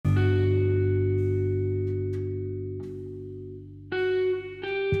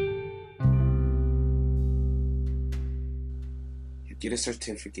get a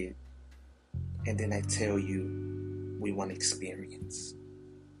certificate, and then they tell you we want experience.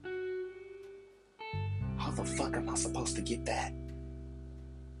 How the fuck am I supposed to get that?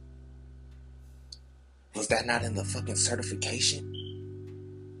 Was that not in the fucking certification?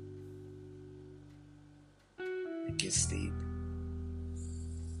 It gets deep.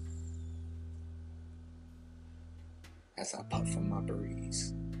 As I puff on my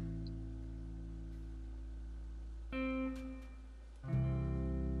breeze.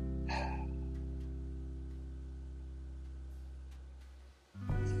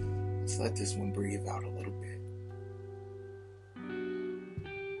 Let's let this one breathe out a little bit.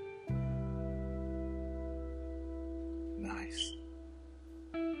 Nice.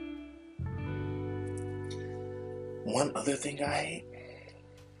 One other thing I hate: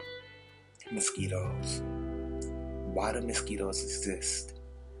 mosquitoes. Why do mosquitoes exist?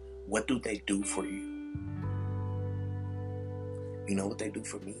 What do they do for you? You know what they do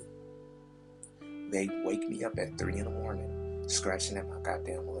for me? They wake me up at 3 a.m, scratching at my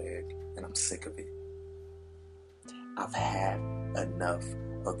goddamn leg, and I'm sick of it. I've had enough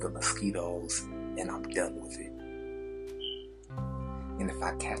of the mosquitoes, and I'm done with it. And if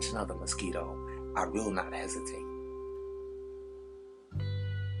I catch another mosquito, I will not hesitate.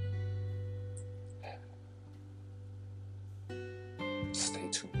 Stay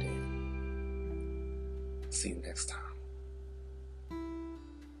tuned in. See you next time.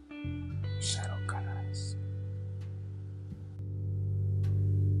 Shadow Guys.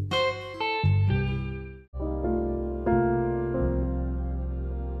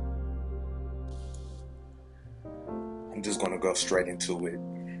 I'm just gonna go straight into it.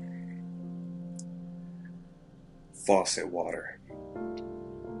 Faucet water.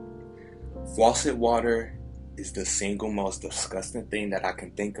 Faucet water is the single most disgusting thing that I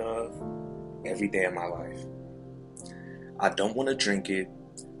can think of every day of my life. I don't want to drink it.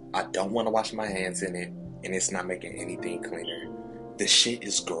 I don't want to wash my hands in it, and it's not making anything cleaner. The shit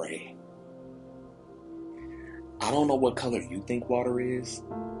is gray. I don't know what color you think water is,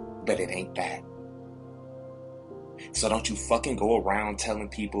 but it ain't that. So don't you fucking go around telling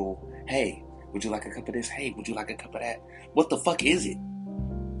people, hey, would you like a cup of this? Hey, would you like a cup of that? What the fuck is it?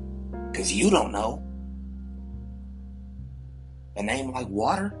 Because you don't know. A name like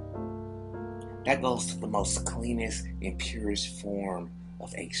water? That goes to the most cleanest and purest form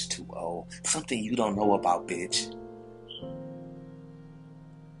of H2O. Something you don't know about, bitch.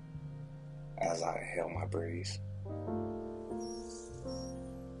 As I inhale my breeze.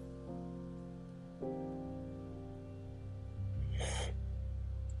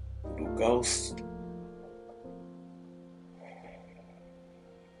 Little ghost.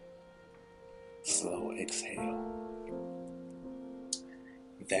 Slow exhale.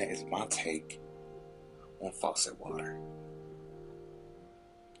 That is my take on faucet water.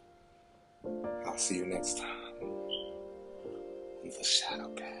 I'll see you next time on the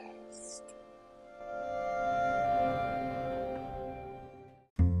Shadowcast.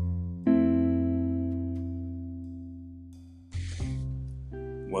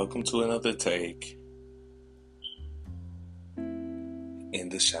 Welcome to another take in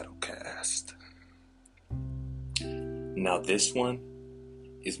the Shadowcast. Now this one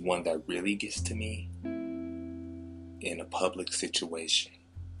is one that really gets to me in a public situation.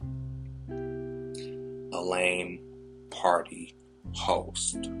 A lame party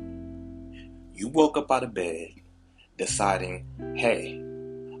host. You woke up out of bed deciding, hey,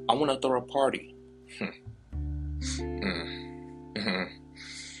 I want to throw a party.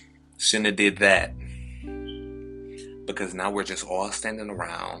 Shouldn't have did that. Because now we're just all standing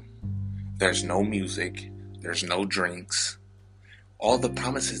around. There's no music. There's no drinks. All the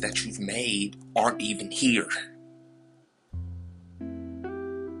promises that you've made aren't even here.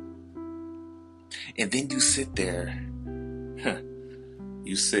 And then you sit there.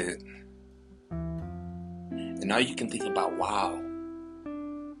 You sit. And now you can think about, wow,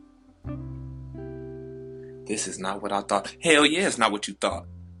 this is not what I thought. Hell yeah, it's not what you thought.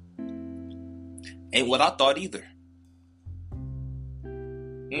 Ain't what I thought either.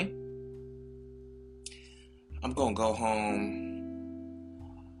 I'm gonna go home.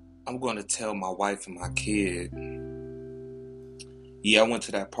 I'm gonna tell my wife and my kid, yeah, I went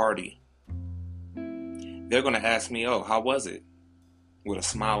to that party. They're gonna ask me, oh, how was it? With a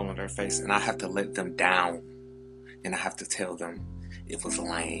smile on their face, and I have to let them down. And I have to tell them it was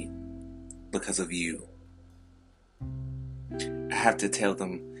lame because of you. I have to tell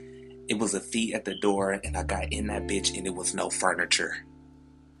them it was a fee at the door and I got in that bitch and it was no furniture.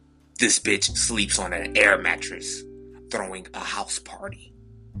 This bitch sleeps on an air mattress throwing a house party.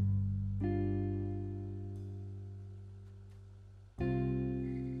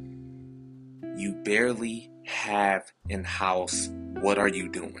 you barely have in house, what are you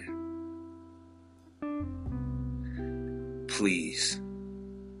doing? Please,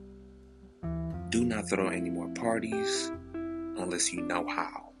 do not throw any more parties unless you know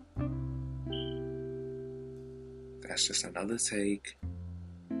how. That's just another take.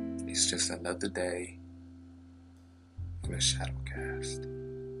 It's just another day in the Shadowcast.